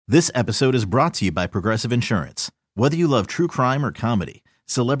This episode is brought to you by Progressive Insurance. Whether you love true crime or comedy,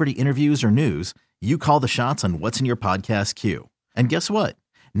 celebrity interviews or news, you call the shots on what's in your podcast queue. And guess what?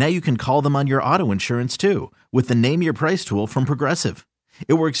 Now you can call them on your auto insurance too with the Name Your Price tool from Progressive.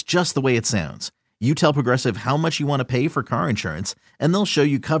 It works just the way it sounds. You tell Progressive how much you want to pay for car insurance, and they'll show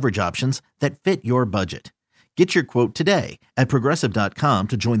you coverage options that fit your budget. Get your quote today at Progressive.com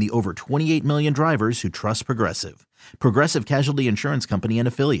to join the over 28 million drivers who trust Progressive. Progressive Casualty Insurance Company and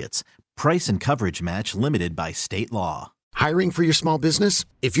Affiliates. Price and coverage match limited by state law. Hiring for your small business?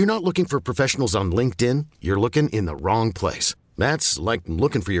 If you're not looking for professionals on LinkedIn, you're looking in the wrong place. That's like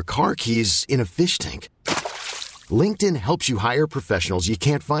looking for your car keys in a fish tank. LinkedIn helps you hire professionals you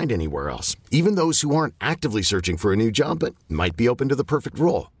can't find anywhere else, even those who aren't actively searching for a new job but might be open to the perfect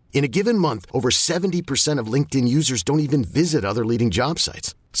role. In a given month, over 70% of LinkedIn users don't even visit other leading job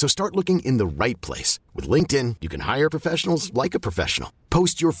sites. So start looking in the right place. With LinkedIn, you can hire professionals like a professional.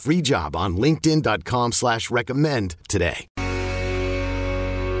 Post your free job on linkedin.com/recommend today.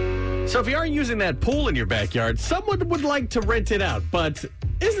 So if you are using that pool in your backyard, someone would like to rent it out, but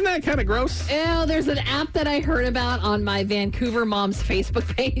isn't that kind of gross? Oh, there's an app that I heard about on my Vancouver mom's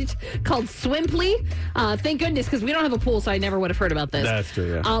Facebook page called Swimply. Thank goodness, because we don't have a pool, so I never would have heard about this. That's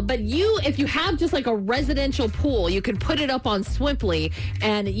true, yeah. But if you have just like a residential pool, you can put it up on Swimply,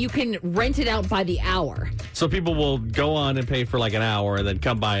 and you can rent it out by the hour. So people will go on and pay for like an hour and then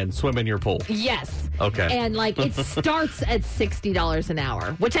come by and swim in your pool. Yes. Okay. And like it starts at $60 an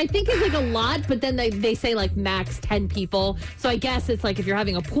hour, which I think is like a lot, but then they say like max 10 people. So I guess it's like if you're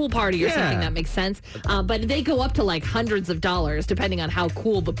having a pool party or something, that makes sense. But they go up to like hundreds of dollars depending on how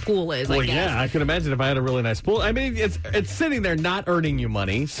cool the pool is, Well, I guess. yeah, I can imagine if I had a really nice pool. I mean, it's sitting there not earning you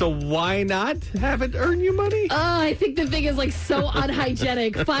money, so why not have it earn you money? I think the thing is like so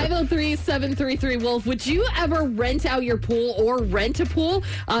unhygienic. 503-733-WOLF. Would you ever rent out your pool or rent a pool?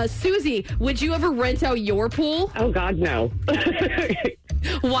 Susie, would you ever rent out your pool? Oh, God, no.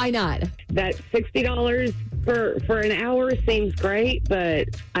 Why not? That $60 for an hour seems great, but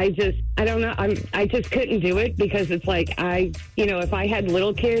I don't know. I just couldn't do it because it's like if I had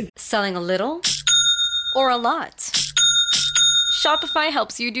little kids. Selling a little or a lot? Shopify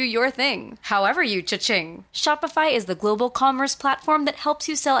helps you do your thing, however you cha-ching. Shopify is the global commerce platform that helps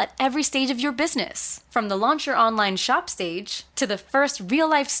you sell at every stage of your business. From the launch your online shop stage, to the first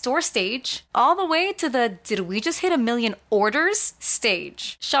real-life store stage, all the way to the did we just hit 1 million orders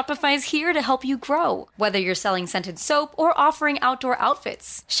stage. Shopify is here to help you grow. Whether you're selling scented soap or offering outdoor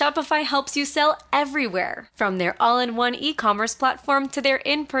outfits, Shopify helps you sell everywhere. From their all-in-one e-commerce platform to their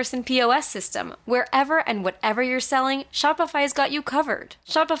in-person POS system, wherever and whatever you're selling, Shopify's got you covered.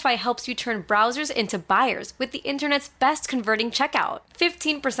 Shopify helps you turn browsers into buyers with the internet's best converting checkout.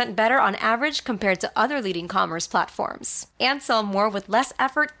 15% better on average compared to other leading commerce platforms. And sell more with less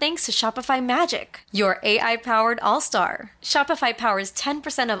effort thanks to Shopify Magic, your AI-powered all-star. Shopify powers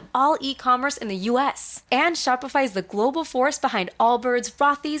 10% of all e-commerce in the U.S. And Shopify is the global force behind Allbirds,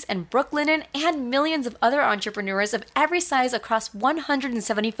 Rothy's, and Brooklinen, and millions of other entrepreneurs of every size across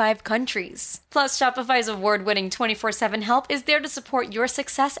 175 countries. Plus, Shopify's award-winning 24/7 help is there to support your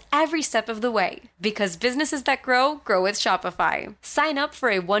success every step of the way. Because businesses that grow with Shopify. Sign up for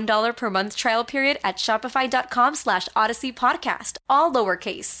a $1 per month trial period at shopify.com/Odyssey Podcast, all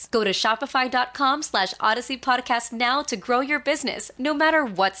lowercase. Go to shopify.com/Odyssey Podcast now to grow your business, no matter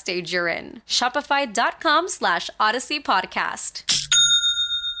what stage you're in. Shopify.com/Odyssey Podcast.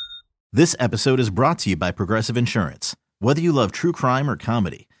 This episode is brought to you by Progressive Insurance. Whether you love true crime or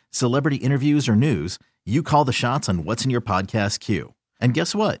comedy, celebrity interviews or news, you call the shots on what's in your podcast queue. And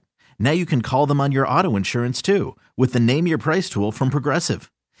guess what? Now you can call them on your auto insurance too with the Name Your Price tool from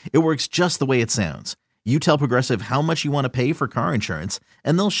Progressive. It works just the way it sounds. You tell Progressive how much you want to pay for car insurance,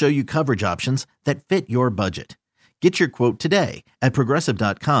 and they'll show you coverage options that fit your budget. Get your quote today at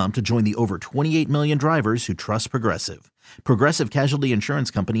Progressive.com to join the over 28 million drivers who trust Progressive. Progressive Casualty Insurance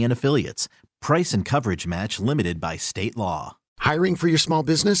Company and Affiliates. Price and coverage match limited by state law. Hiring for your small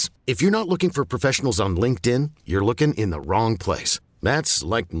business? If you're not looking for professionals on LinkedIn, you're looking in the wrong place. That's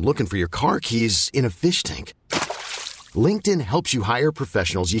like looking for your car keys in a fish tank. LinkedIn helps you hire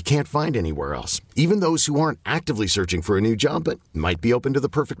professionals you can't find anywhere else, even those who aren't actively searching for a new job but might be open to the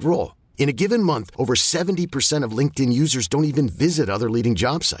perfect role. In a given month, over 70% of LinkedIn users don't even visit other leading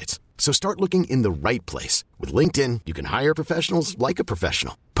job sites. So start looking in the right place. With LinkedIn, you can hire professionals like a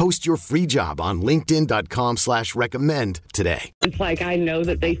professional. Post your free job on linkedin.com/recommend today. It's like I know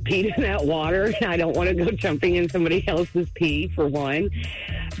that they've peed in that water, and I don't want to go jumping in somebody else's pee, for one.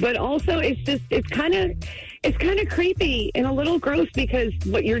 But also, it's kind of, it's kind of creepy and a little gross because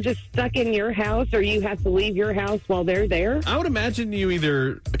you're just stuck in your house or you have to leave your house while they're there. I would imagine you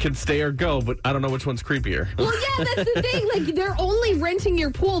either can stay or go, but I don't know which one's creepier. Well, yeah, that's the thing. Like, they're only renting your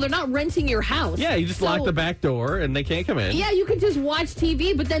pool. They're not renting your house. Yeah, you just lock the back door and they can't come in. Yeah, you could just watch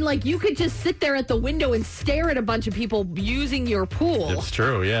TV, but then, like, you could just sit there at the window and stare at a bunch of people using your pool. It's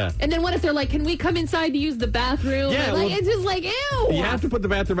true, yeah. And then what if they're like, can we come inside to use the bathroom? Yeah, like, it's just like, ew. You have to put the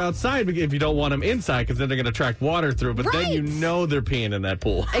bathroom outside if you don't want them inside because then they're going to track water through, but then you know they're peeing in that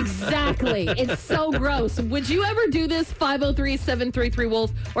pool. Exactly. It's so gross. Would you ever do this?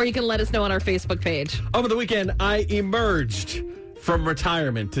 503-733-WOLF, or you can let us know on our Facebook page. Over the weekend, I emerged from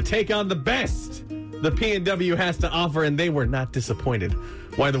retirement to take on the best the P&W has to offer, and they were not disappointed.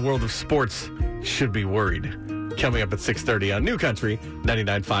 Why the world of sports should be worried. Coming up at 6:30 on New Country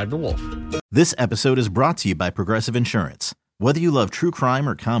 99.5 The Wolf. This episode is brought to you by Progressive Insurance. Whether you love true crime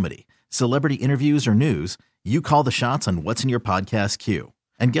or comedy, celebrity interviews or news, you call the shots on what's in your podcast queue.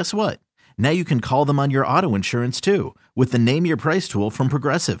 And guess what? Now you can call them on your auto insurance too with the Name Your Price tool from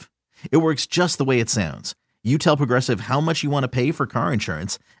Progressive. It works just the way it sounds. You tell Progressive how much you want to pay for car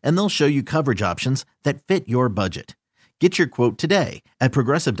insurance, and they'll show you coverage options that fit your budget. Get your quote today at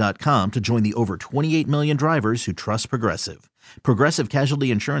Progressive.com to join the over 28 million drivers who trust Progressive. Progressive Casualty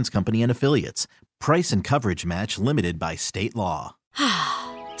Insurance Company and Affiliates. Price and coverage match limited by state law.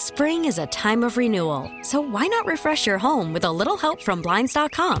 Spring is a time of renewal, so why not refresh your home with a little help from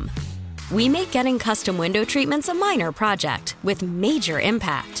Blinds.com? We make getting custom window treatments a minor project with major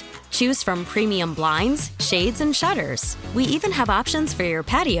impact. Choose from premium blinds, shades, and shutters. We even have options for your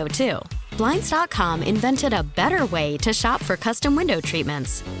patio, too. Blinds.com invented a better way to shop for custom window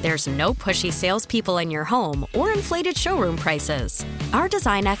treatments. There's no pushy salespeople in your home or inflated showroom prices. Our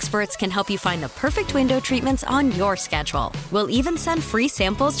design experts can help you find the perfect window treatments on your schedule. We'll even send free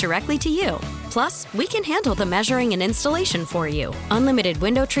samples directly to you. Plus, we can handle the measuring and installation for you. Unlimited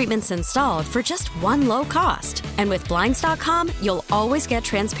window treatments installed for just one low cost. And with Blinds.com, you'll always get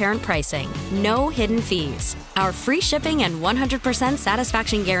transparent pricing. No hidden fees. Our free shipping and 100%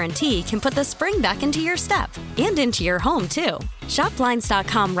 satisfaction guarantee can put the spring back into your step and into your home, too. Shop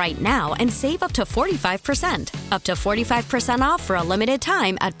Blinds.com right now and save up to 45%. Up to 45% off for a limited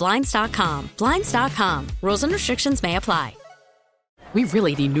time at Blinds.com. Blinds.com. Rules and restrictions may apply. We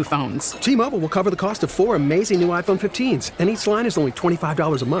really need new phones. T-Mobile will cover the cost of 4 amazing new iPhone 15s, and each line is only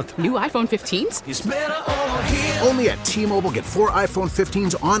 $25 a month. New iPhone 15s? It's better over here. Only at T-Mobile, get 4 iPhone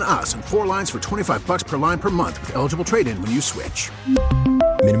 15s on us and 4 lines for $25 per line per month with eligible trade-in when you switch.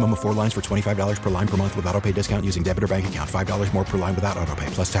 Minimum of 4 lines for $25 per line per month with autopay discount using debit or bank account. $5 more per line without autopay,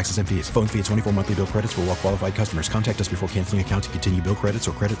 plus taxes and fees. Phone fee at 24 monthly bill credits for well-qualified customers. Contact us before canceling account to continue bill credits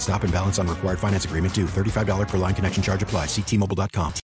or credit stop and balance on required finance agreement due. $35 per line connection charge applies. See T-Mobile.com.